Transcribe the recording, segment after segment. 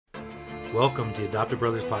Welcome to Adopted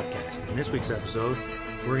Brothers Podcast. In this week's episode,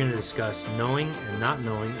 we're going to discuss knowing and not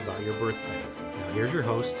knowing about your birth family. Now, here's your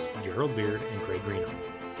hosts, Gerald Beard and Craig Greeno.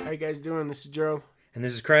 How you guys doing? This is Gerald. And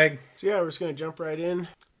this is Craig. So yeah, we're just going to jump right in.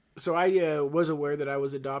 So I was aware that I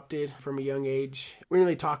was adopted from a young age. We didn't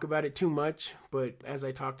really talk about it too much, but as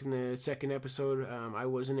I talked in the second episode, I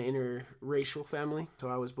was in an interracial family. So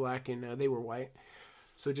I was black and they were white.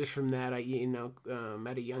 So just from that, at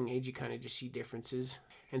a young age, you kind of just see differences.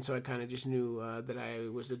 And so I kind of just knew that I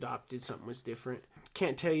was adopted, something was different.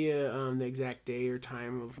 Can't tell you the exact day or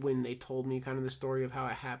time of when they told me kind of the story of how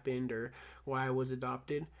it happened or why I was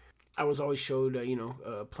adopted. I was always showed,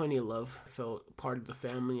 plenty of love. I felt part of the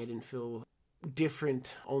family. I didn't feel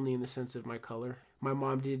different only in the sense of my color. My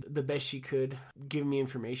mom did the best she could, give me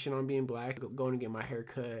information on being black, going to get my hair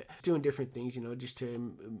cut, doing different things, just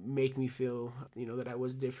to make me feel, that I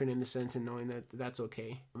was different in the sense and knowing that that's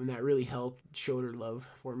okay. And that really helped, showed her love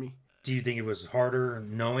for me. Do you think it was harder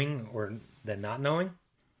knowing or than not knowing?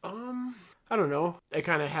 I don't know. I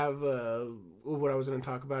kind of have what I was going to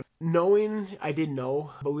talk about. Knowing, I did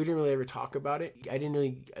know, but we didn't really ever talk about it. I didn't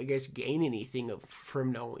really, gain anything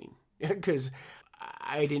from knowing because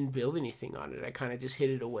I didn't build anything on it. I kind of just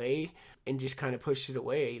hid it away and just kind of pushed it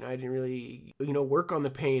away. I didn't really, work on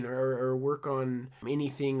the pain or work on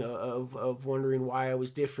anything of wondering why I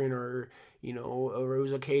was different or it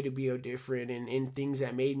was okay to be different and things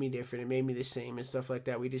that made me different and made me the same and stuff like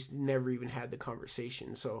that. We just never even had the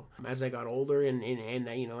conversation. So as I got older and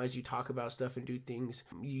as you talk about stuff and do things,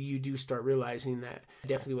 you do start realizing that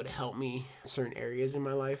definitely would help me in certain areas in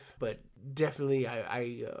my life. But definitely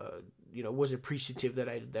I was appreciative that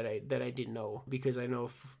I didn't know, because I know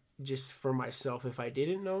just for myself, if I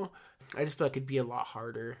didn't know, I just feel like it'd be a lot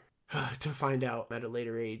harder to find out at a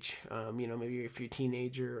later age. Maybe if you're a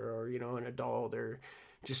teenager or, an adult or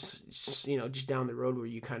just down the road where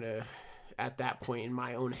you kind of, at that point in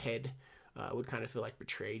my own head, would kind of feel like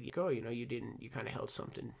betrayed. You kind of held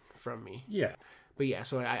something from me. Yeah. But yeah,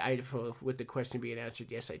 so I with the question being answered,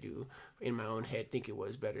 yes, I do in my own head think it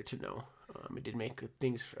was better to know. It did make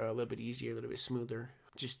things a little bit easier, a little bit smoother,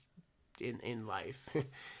 just in life.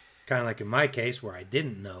 Kind of like in my case where I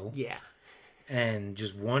didn't know. Yeah. And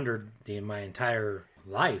just wondered my entire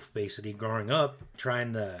life, basically growing up,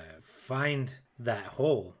 trying to find that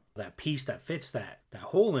hole, that piece that fits that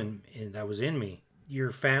hole in that was in me.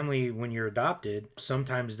 Your family, when you're adopted,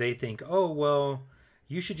 sometimes they think, oh, well,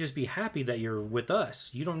 you should just be happy that you're with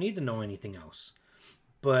us. You don't need to know anything else.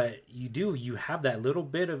 But you have that little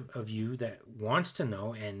bit of you that wants to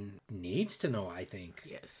know and needs to know, I think.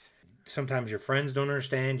 Yes. Sometimes your friends don't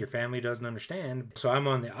understand, your family doesn't understand. So I'm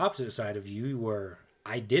on the opposite side of you where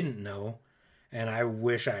I didn't know, and I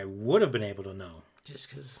wish I would have been able to know. Just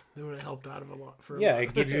because they would have helped out a lot.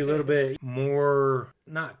 It gives you a little bit more,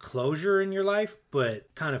 not closure in your life,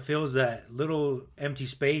 but kind of fills that little empty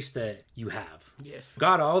space that you have. Yes.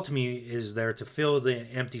 God ultimately is there to fill the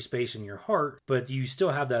empty space in your heart, but you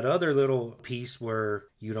still have that other little piece where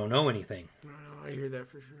you don't know anything. I hear that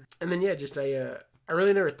for sure. And then, I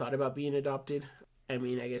really never thought about being adopted. I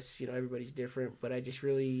mean, I guess, everybody's different, but I just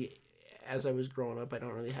really, as I was growing up, I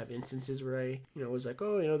don't really have instances where I, was like,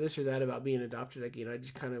 oh, this or that about being adopted. Like, I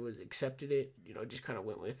just kind of accepted it, just kind of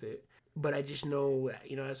went with it. But I just know,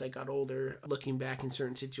 as I got older, looking back in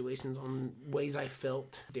certain situations on ways I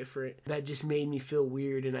felt different, that just made me feel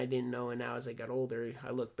weird and I didn't know. And now as I got older,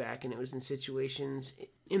 I look back and it was in situations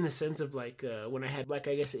in the sense of when I had,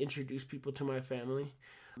 introduced people to my family.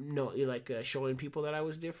 No, showing people that I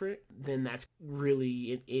was different, then that's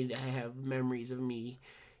really it. I have memories of me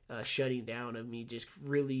shutting down, of me just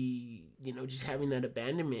really, just having that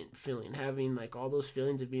abandonment feeling, having all those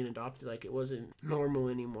feelings of being adopted, it wasn't normal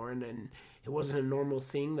anymore, and then it wasn't a normal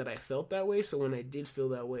thing that I felt that way. So when I did feel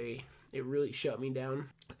that way, it really shut me down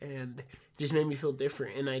and just made me feel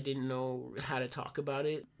different, and I didn't know how to talk about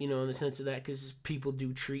it, in the sense of that, because people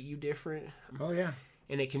do treat you different. Oh yeah.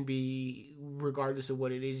 And it can be regardless of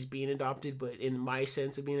what it is being adopted. But in my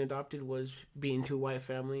sense of being adopted was being to a white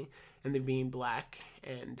family and then being black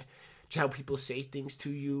and just how people say things to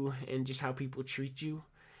you and just how people treat you.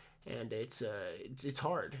 And it's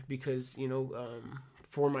hard because,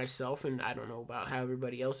 for myself, and I don't know about how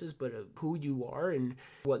everybody else is, but who you are and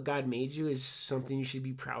what God made you is something you should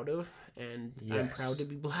be proud of. And yes. I'm proud to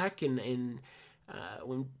be black and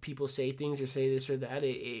when people say things or say this or that,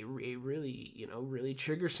 it really, really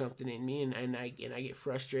triggers something in me, and I get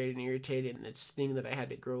frustrated and irritated, and it's a thing that I had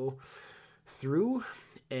to grow through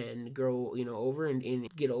and grow, over and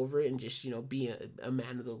get over it and just, be a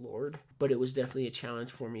man of the Lord. But it was definitely a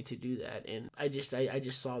challenge for me to do that. And I just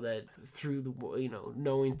saw that through the,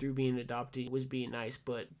 knowing through being adopted was being nice,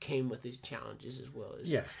 but came with its challenges as well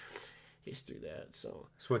as just through that. So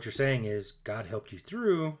what you're saying is God helped you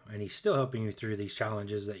through, and he's still helping you through these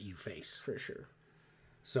challenges that you face. For sure.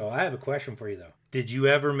 So I have a question for you though. Did you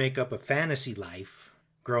ever make up a fantasy life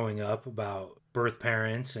growing up about birth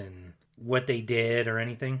parents and what they did or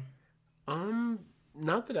anything?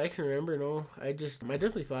 Not that I can remember, no. I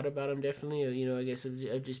definitely thought about them, definitely, I guess of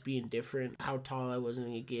just being different, how tall I was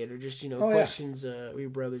going to get, or just, questions, your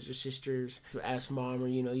brothers or sisters, ask mom, or,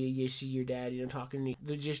 you see your dad, talking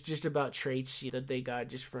to just about traits that they got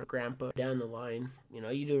just from grandpa down the line.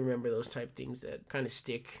 You do remember those type things that kind of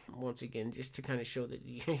stick, once again, just to kind of show that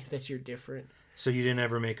that you're different. So you didn't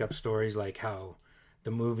ever make up stories like how the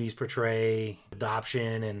movies portray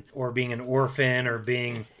adoption or being an orphan or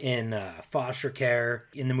being in foster care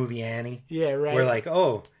in the movie Annie. Yeah, right. Where like,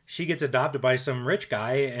 oh, she gets adopted by some rich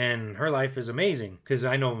guy and her life is amazing. Because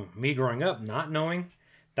I know me growing up not knowing,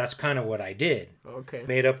 that's kind of what I did. Okay.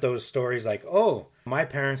 Made up those stories like, oh, my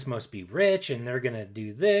parents must be rich and they're going to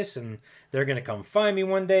do this and they're going to come find me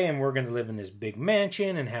one day and we're going to live in this big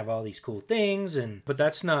mansion and have all these cool things. But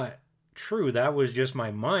that's not true. That was just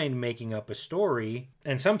my mind making up a story.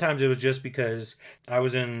 And sometimes it was just because I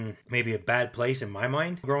was in maybe a bad place in my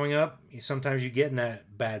mind growing up. Sometimes you get in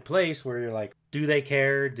that bad place where you're like, do they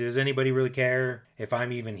care? Does anybody really care? If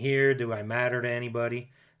I'm even here, do I matter to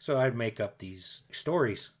anybody? So I'd make up these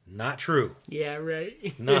stories. Not true. Yeah,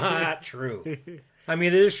 right. Not true. I mean,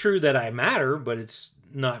 it is true that I matter, but it's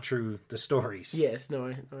not true the stories. Yes, no,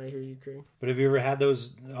 I hear you, Craig. But have you ever had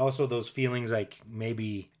those feelings like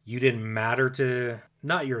maybe you didn't matter to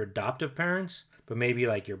not your adoptive parents, but maybe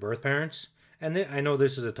like your birth parents? And I know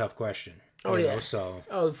this is a tough question. Oh, yeah. So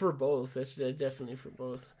for both. That's definitely for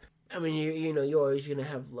both. I mean, you're always gonna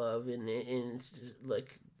have love and it's just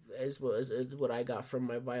like as well as what I got from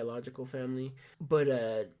my biological family. But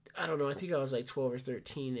I don't know. I think I was like 12 or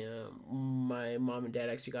 13. My mom and dad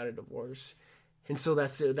actually got a divorce. And so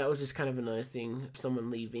that was just kind of another thing, someone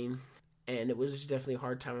leaving. And it was just definitely a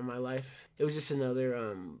hard time in my life. It was just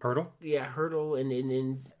another... hurdle? Yeah, hurdle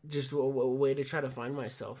and just a way to try to find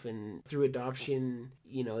myself. And through adoption,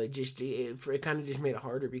 it kind of just made it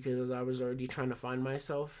harder because I was already trying to find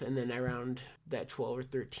myself. And then around that 12 or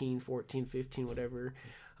 13, 14, 15, whatever,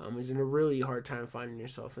 was in a really hard time finding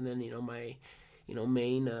yourself. And then, my...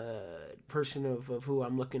 main person of who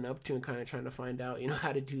I'm looking up to and kind of trying to find out,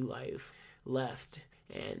 how to do life left.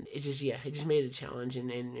 And it just made a challenge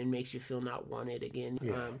and makes you feel not wanted again.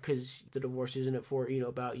 Because the divorce isn't for,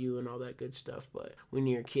 about you and all that good stuff. But when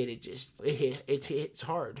you're a kid, it's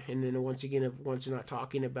hard. And then once again, once you're not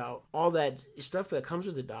talking about all that stuff that comes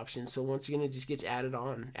with adoption. So once again, it just gets added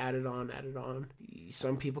on.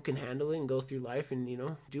 Some people can handle it and go through life and,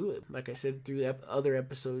 do it. Like I said, through other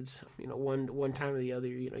episodes, one time or the other,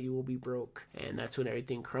 you will be broke. And that's when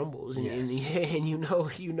everything crumbles. And, yes.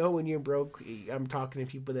 and when you're broke, I'm talking to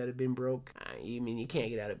people that have been broke. You can't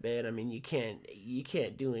get out of bed. You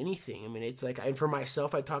can't do anything. It's like, and for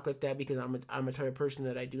myself, I talk like that because I'm a type of person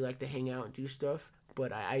that I do like to hang out and do stuff.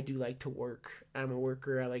 But I do like to work. I'm a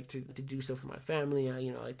worker. I like to do stuff with my family. I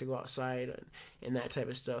like to go outside and that type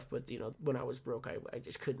of stuff. But, when I was broke, I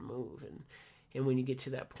just couldn't move. And when you get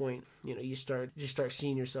to that point, you start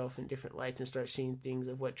seeing yourself in different lights and start seeing things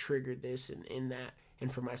of what triggered this and that.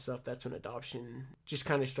 And for myself, that's when adoption just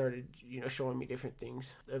kind of started, showing me different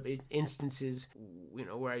things of instances,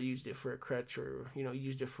 where I used it for a crutch or,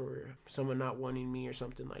 used it for someone not wanting me or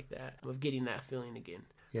something like that, of getting that feeling again.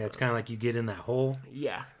 Yeah, it's kind of like you get in that hole.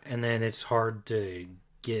 Yeah. And then it's hard to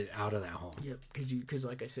get out of that hole. Yep, because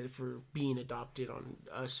like I said, for being adopted on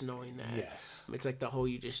us knowing that. Yes. It's like the hole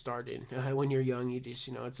you just started. When you're young, you just,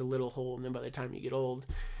 it's a little hole, and then by the time you get old,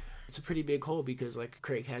 it's a pretty big hole because like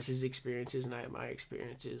Craig has his experiences and I have my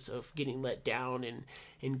experiences of getting let down and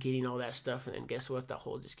getting all that stuff, and then guess what, the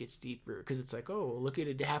hole just gets deeper because it's like, oh, look at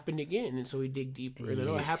it, happened again, and so we dig deeper, and then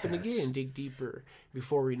it happened again, dig deeper.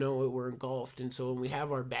 Before we know it, we're engulfed. And so when we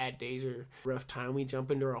have our bad days or rough time, we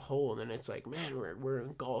jump into a hole, and then it's like, man, we're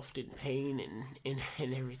engulfed in pain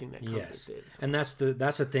and everything that comes with it. So. And that's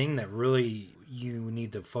the thing that really you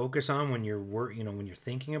need to focus on when you're when you're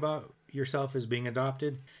thinking about yourself as being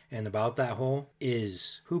adopted and about that hole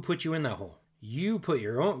is who put you in that hole. We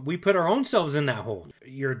put our own selves in that hole.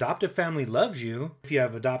 Your adoptive family loves you. If you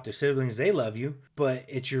have adoptive siblings, they love you, but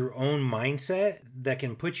it's your own mindset that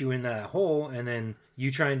can put you in that hole, and then You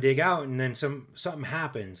try and dig out, and then something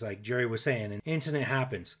happens, like Jerry was saying, an incident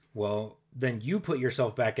happens. Well, then you put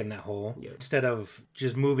yourself back in that hole instead of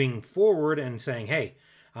just moving forward and saying, hey,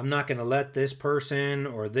 I'm not going to let this person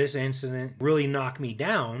or this incident really knock me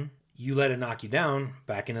down. You let it knock you down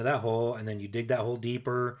back into that hole, and then you dig that hole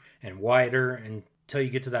deeper and wider until you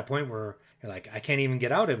get to that point where you're like, I can't even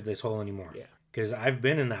get out of this hole anymore. Yeah. Because I've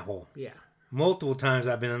been in that hole. Yeah. Multiple times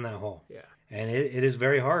I've been in that hole. Yeah. And it is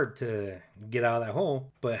very hard to get out of that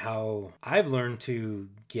hole. But how I've learned to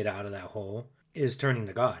get out of that hole is turning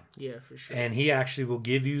to God. Yeah, for sure. And He actually will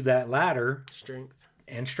give you that ladder. Strength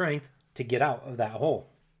To get out of that hole.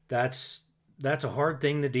 That's a hard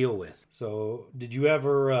thing to deal with. So, did you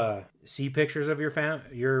ever see pictures of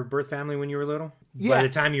your birth family when you were little? Yeah. By the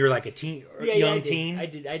time you were like a teen, young teen? I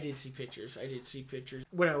did see pictures. I did see pictures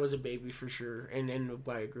when I was a baby for sure. And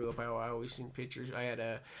when I grew up, I always seen pictures. I had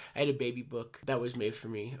a baby book that was made for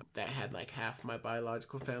me that had like half my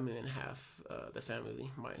biological family and half the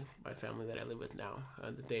family, my family that I live with now,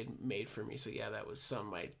 that they had made for me. So yeah, that was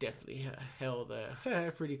something I definitely held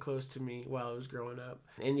pretty close to me while I was growing up.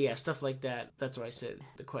 And yeah, stuff like that. That's why I said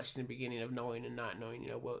the question in the beginning of knowing and not knowing.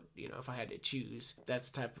 If I had to choose, that's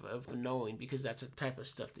the type of the knowing, because that's the type of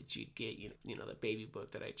stuff that you'd get, the baby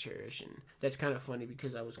book that I cherish. And that's kind of funny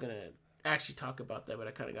because I was going to actually talk about that, but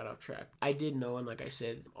I kind of got off track. I did know, and like I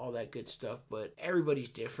said, all that good stuff, but everybody's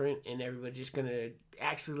different, and everybody's just going to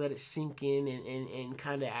actually let it sink in and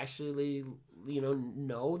kind of actually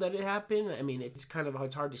know that it happened. I mean, it's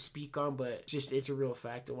hard to speak on, but it's a real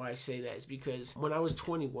fact. And why I say that is because when I was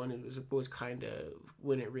 21, it was kind of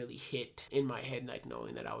when it really hit in my head, like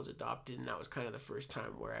knowing that I was adopted, and that was kind of the first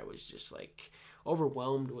time where I was just like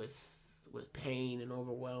overwhelmed with pain and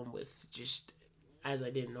overwhelmed with just, as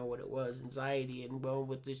I didn't know what it was, anxiety, and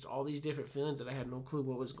with just all these different feelings that I had no clue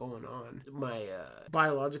what was going on. My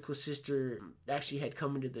biological sister actually had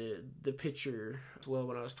come into the picture as well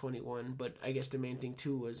when I was 21, but I guess the main thing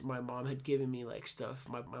too was my mom had given me like stuff.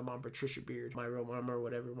 My mom, Patricia Beard, my real mom or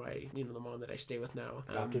whatever, the mom that I stay with now.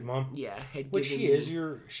 Adopted mom? Yeah. She is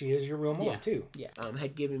your real mom too. Yeah.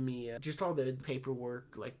 Had given me just all the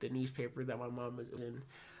paperwork, like the newspaper that my mom was in,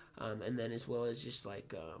 and then as well as just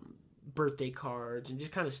like birthday cards and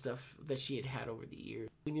just kind of stuff that she had over the years.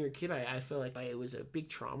 When you're a kid, I feel like it was a big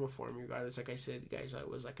trauma for me, regardless. Like I said, guys, I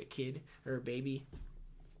was like a kid or a baby,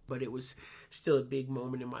 but it was still a big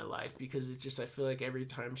moment in my life because it's just, I feel like every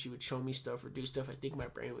time she would show me stuff or do stuff, I think my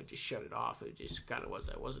brain would just shut it off. It just kind of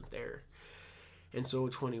I wasn't there. And so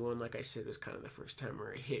 21, like I said, was kind of the first time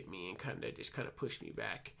where it hit me and kind of pushed me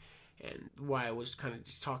back. And why I was kind of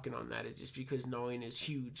just talking on that is just because knowing is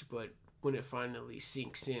huge, but when it finally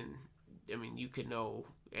sinks in, I mean, you could know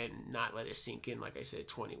and not let it sink in. Like I said,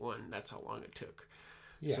 21, that's how long it took.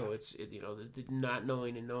 Yeah. So the not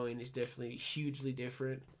knowing and knowing is definitely hugely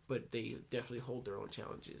different, but they definitely hold their own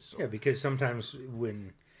challenges. So. Yeah, because sometimes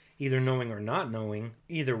when either knowing or not knowing,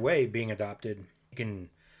 either way, being adopted can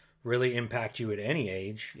really impact you at any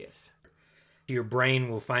age. Yes. Your brain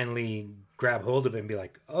will finally grab hold of it and be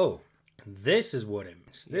like, oh, this is what it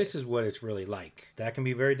means. This is what it's really like. That can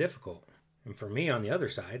be very difficult. And for me, on the other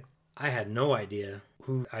side, I had no idea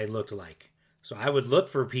who I looked like. So I would look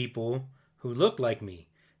for people who looked like me.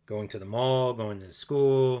 Going to the mall, going to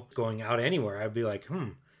school, going out anywhere. I'd be like,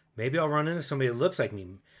 maybe I'll run into somebody that looks like me.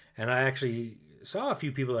 And I actually saw a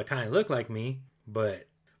few people that kind of looked like me, but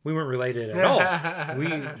we weren't related at all. We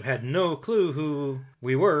had no clue who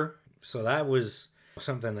we were. So that was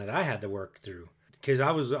something that I had to work through. Because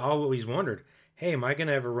I was always wondered, hey, am I going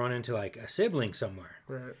to ever run into like a sibling somewhere?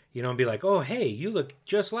 Right. And be like, oh, hey, you look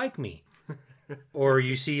just like me. Or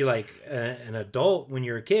you see like an adult when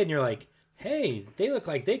you're a kid and you're like, hey, they look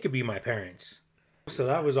like they could be my parents. So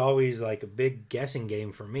that was always like a big guessing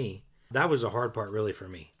game for me. That was the hard part really for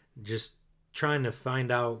me. Just trying to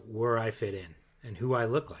find out where I fit in and who I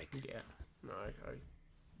look like. Yeah. No, I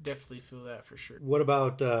definitely feel that for sure. What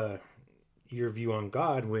about your view on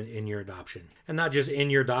God in your adoption? And not just in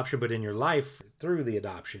your adoption, but in your life through the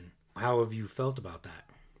adoption. How have you felt about that?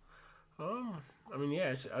 I mean,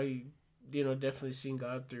 yes, I definitely seen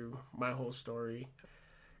God through my whole story.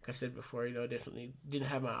 Like I said before, definitely didn't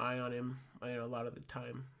have my eye on him, a lot of the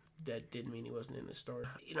time. That didn't mean he wasn't in the story.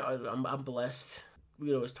 I'm blessed.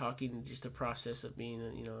 I was talking just the process of being,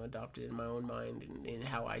 adopted in my own mind and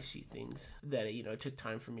how I see things. That, it took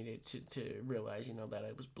time for me to realize, that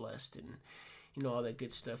I was blessed and, all that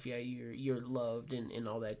good stuff. Yeah, you're loved and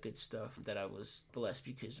all that good stuff. That I was blessed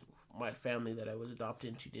because my family that I was adopted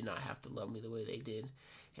into did not have to love me the way they did.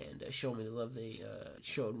 And show me the love they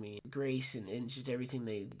showed me, grace and just everything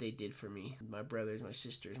they did for me. My brothers, my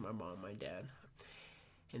sisters, my mom, my dad.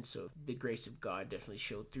 And so the grace of God definitely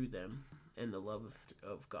showed through them, and the love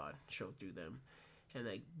of God showed through them. And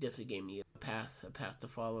that definitely gave me a path to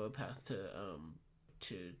follow, a path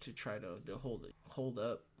to try to hold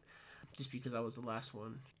up, just because I was the last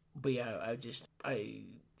one. But yeah, I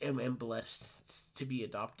am blessed to be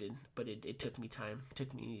adopted, but it took me time. It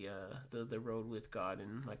took me the road with God,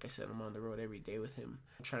 and like I said, I'm on the road every day with him,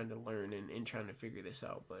 trying to learn and trying to figure this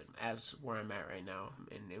out. But as where I'm at right now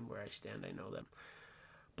and where I stand, I know that I'm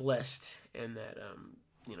blessed, and that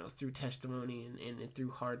through testimony and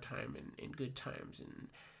through hard time and good times and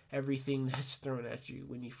everything that's thrown at you,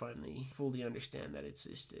 when you finally fully understand that it's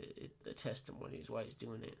just the testimony is why he's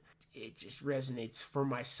doing it, it just resonates for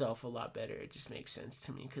myself a lot better. It just makes sense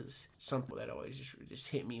to me, because something that always just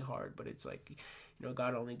hit me hard. But it's like,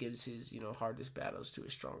 God only gives his hardest battles to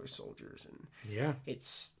his strongest soldiers, and yeah,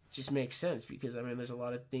 it's just makes sense, because there's a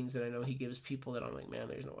lot of things that I know he gives people that I'm like, man,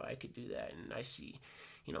 there's no way I could do that. And I see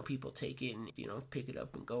people take it and pick it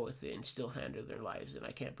up and go with it and still handle their lives, and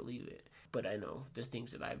I can't believe it. But I know the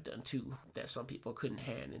things that I've done too that some people couldn't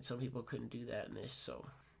hand, and some people couldn't do that in this. So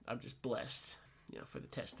I'm just blessed, for the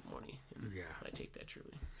testimony, and yeah, I take that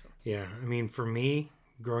truly. So. Yeah, for me,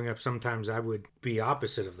 growing up, sometimes I would be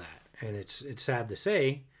opposite of that, and it's sad to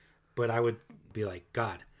say, but I would be like,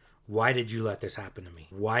 God, why did you let this happen to me?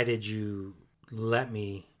 Why did you let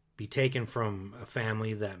me be taken from a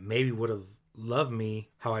family that maybe would have loved me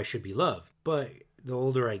how I should be loved? But the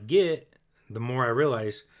older I get, the more I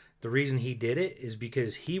realize the reason he did it is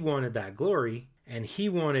because he wanted that glory, and he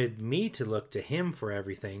wanted me to look to him for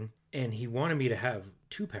everything, and he wanted me to have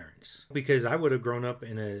two parents, because I would have grown up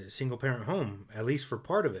in a single parent home, at least for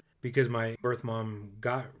part of it, because my birth mom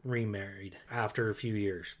got remarried after a few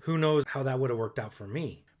years. Who knows how that would have worked out for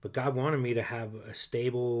me? But God wanted me to have a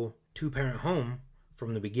stable two-parent home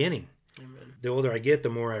from the beginning. Amen. The older I get, the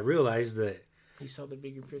more I realize that he saw the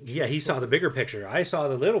bigger picture. Yeah, he saw the bigger picture. I saw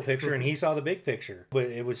the little picture, and he saw the big picture. But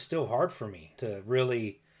it was still hard for me to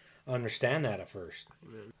really understand that at first.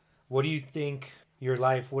 Amen. What do you think your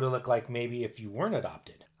life would have looked like maybe if you weren't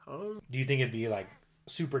adopted? Do you think it'd be like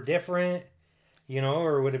super different,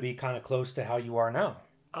 or would it be kind of close to how you are now?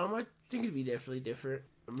 I think it'd be definitely different.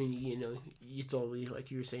 It's only,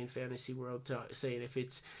 like you were saying, fantasy world, saying if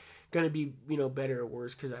it's gonna be better or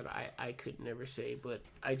worse, because I could never say, but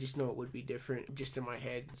I just know it would be different just in my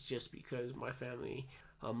head. It's just because my family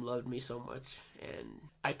loved me so much, and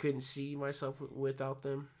I couldn't see myself without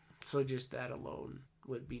them, so just that alone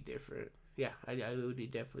would be different. Yeah, I would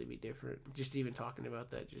definitely be different. Just even talking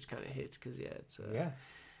about that just kind of hits, because it's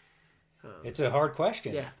a hard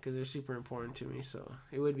question. Yeah, because they're super important to me, so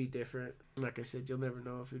it would be different. Like I said, you'll never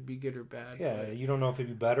know if it'd be good or bad. Yeah, you don't know if it'd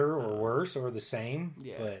be better or worse or the same.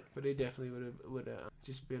 Yeah, but it definitely would have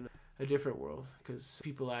just been a different world, because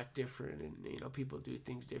people act different, and people do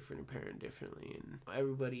things different and parent differently, and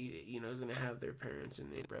everybody is gonna have their parents and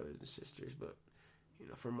their brothers and sisters. But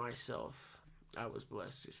for myself, I was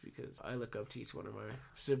blessed just because I look up to each one of my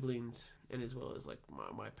siblings, and as well as like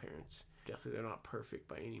my parents. Definitely, they're not perfect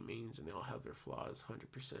by any means, and they all have their flaws,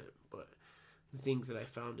 100%. But the things that I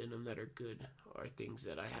found in them that are good are things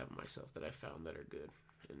that I have myself that I found that are good,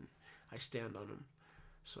 and I stand on them.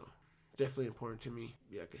 So definitely important to me.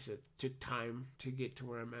 Like I said, it took time to get to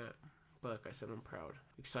where I'm at, but like I said, I'm proud,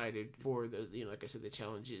 excited for the like I said, the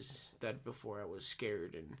challenges that before I was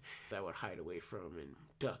scared and that I would hide away from and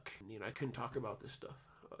duck. I couldn't talk about this stuff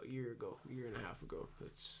a year and a half ago.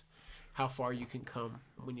 It's how far you can come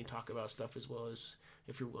when you talk about stuff, as well as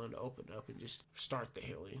if you're willing to open up and just start the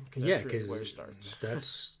healing. That's really where it starts.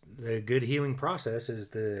 That's the good healing process, is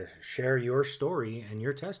to share your story and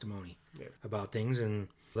your testimony about things, and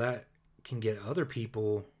that can get other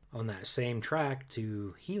people on that same track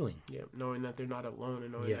to healing. Yeah, knowing that they're not alone,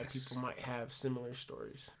 and knowing that people might have similar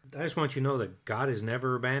stories. I just want you to know that God has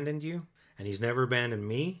never abandoned you, and he's never abandoned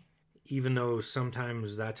me. Even though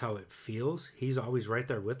sometimes that's how it feels, he's always right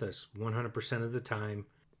there with us 100% of the time.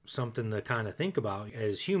 Something to kind of think about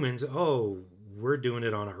as humans. We're doing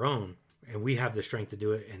it on our own, and we have the strength to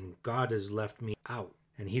do it, and God has left me out,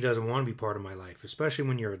 and he doesn't want to be part of my life, especially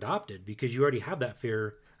when you're adopted, because you already have that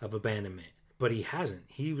fear of abandonment. But he hasn't.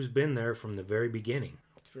 He was been there from the very beginning.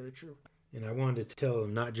 It's very true. And I wanted to tell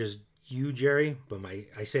him, not just you, Jerry, but I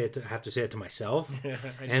have to say it to myself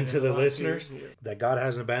and to the listeners, that God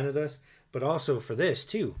hasn't abandoned us. But also for this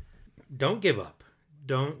too, don't give up.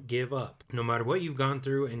 Don't give up. No matter what you've gone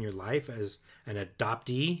through in your life as an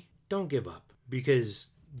adoptee, don't give up, because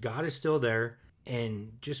God is still there.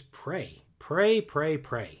 And just pray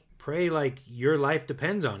like your life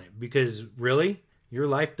depends on it, because really your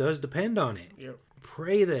life does depend on it. Yep.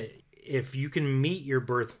 Pray that if you can meet your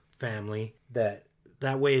birth family, that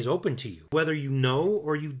that way is open to you, whether you know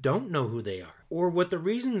or you don't know who they are or what the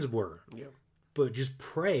reasons were. Yep. But just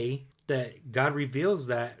pray that God reveals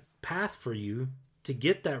that path for you to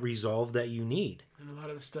get that resolve that you need. And a lot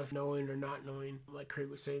of the stuff, knowing or not knowing, like Craig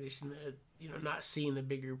was saying, just in the, not seeing the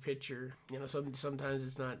bigger picture. Sometimes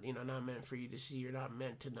it's not, not meant for you to see. You're not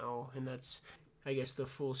meant to know. And that's, I guess, the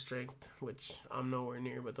full strength, which I'm nowhere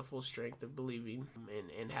near, but the full strength of believing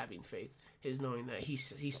and having faith is knowing that he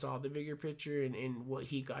saw the bigger picture, and what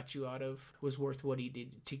he got you out of was worth what he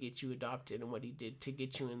did to get you adopted and what he did to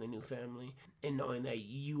get you in the new family, and knowing that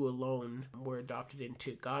you alone were adopted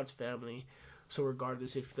into God's family. So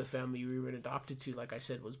regardless if the family you were even adopted to, like I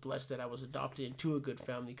said, was blessed that I was adopted into a good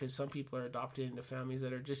family, because some people are adopted into families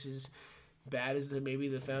that are just as bad as maybe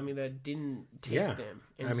the family that didn't take them.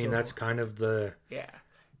 And that's kind of the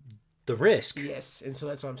risk. Yes, and so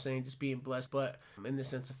that's what I'm saying, just being blessed, but in the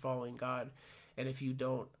sense of following God. And if you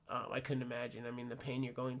don't, I couldn't imagine, the pain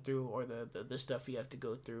you're going through or the stuff you have to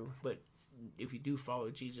go through. But if you do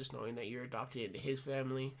follow Jesus, knowing that you're adopted into his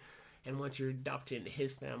family, and once you're adopted into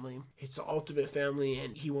his family, it's the ultimate family,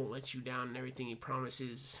 and he won't let you down, and everything he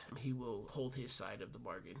promises, he will hold his side of the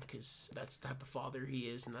bargain, because that's the type of father he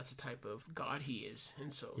is, and that's the type of God he is.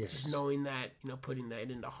 And so just knowing that, putting that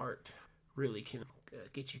into heart really can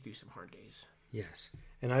get you through some hard days. Yes.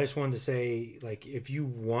 And I just wanted to say, if you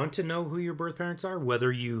want to know who your birth parents are,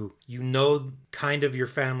 whether you know kind of your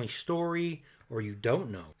family story or you don't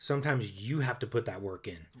know, sometimes you have to put that work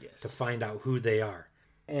in to find out who they are.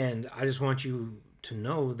 And I just want you to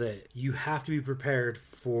know that you have to be prepared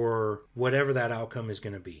for whatever that outcome is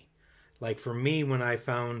going to be. Like for me, when I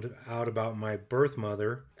found out about my birth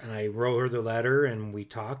mother and I wrote her the letter and we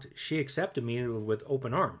talked, she accepted me with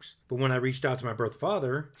open arms. But when I reached out to my birth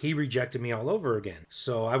father, he rejected me all over again.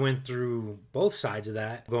 So I went through both sides of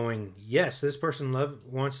that, going, yes, this person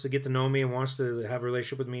wants to get to know me and wants to have a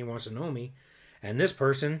relationship with me and wants to know me. And this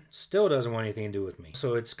person still doesn't want anything to do with me.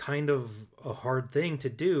 So it's kind of a hard thing to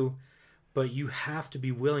do, but you have to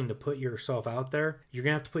be willing to put yourself out there. You're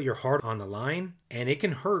going to have to put your heart on the line, and it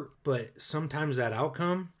can hurt, but sometimes that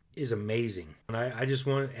outcome is amazing. And I just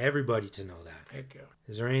want everybody to know that. Heck yeah.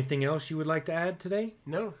 Is there anything else you would like to add today?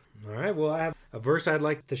 No. All right. Well, I have a verse I'd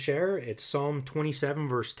like to share. It's Psalm 27,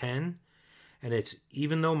 verse 10. And it's,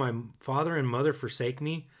 even though my father and mother forsake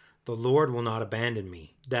me, the Lord will not abandon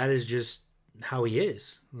me. That is just how he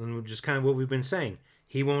is, and just kind of what we've been saying.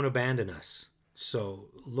 He won't abandon us. So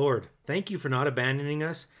Lord, thank you for not abandoning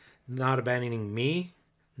us, not abandoning me,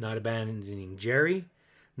 not abandoning Jerry,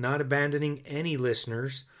 not abandoning any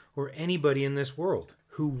listeners or anybody in this world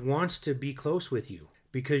who wants to be close with you,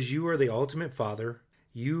 because you are the ultimate Father.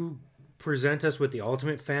 You present us with the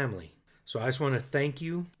ultimate family. So I just want to thank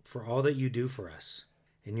you for all that you do for us.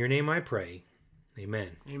 In your name I pray. Amen.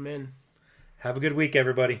 Amen. Have a good week,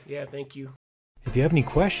 everybody. Yeah, thank you. If you have any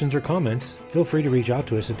questions or comments, feel free to reach out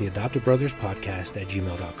to us at the Adopted Brothers Podcast at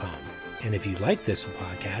gmail.com. And if you like this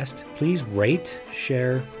podcast, please rate,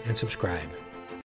 share, and subscribe.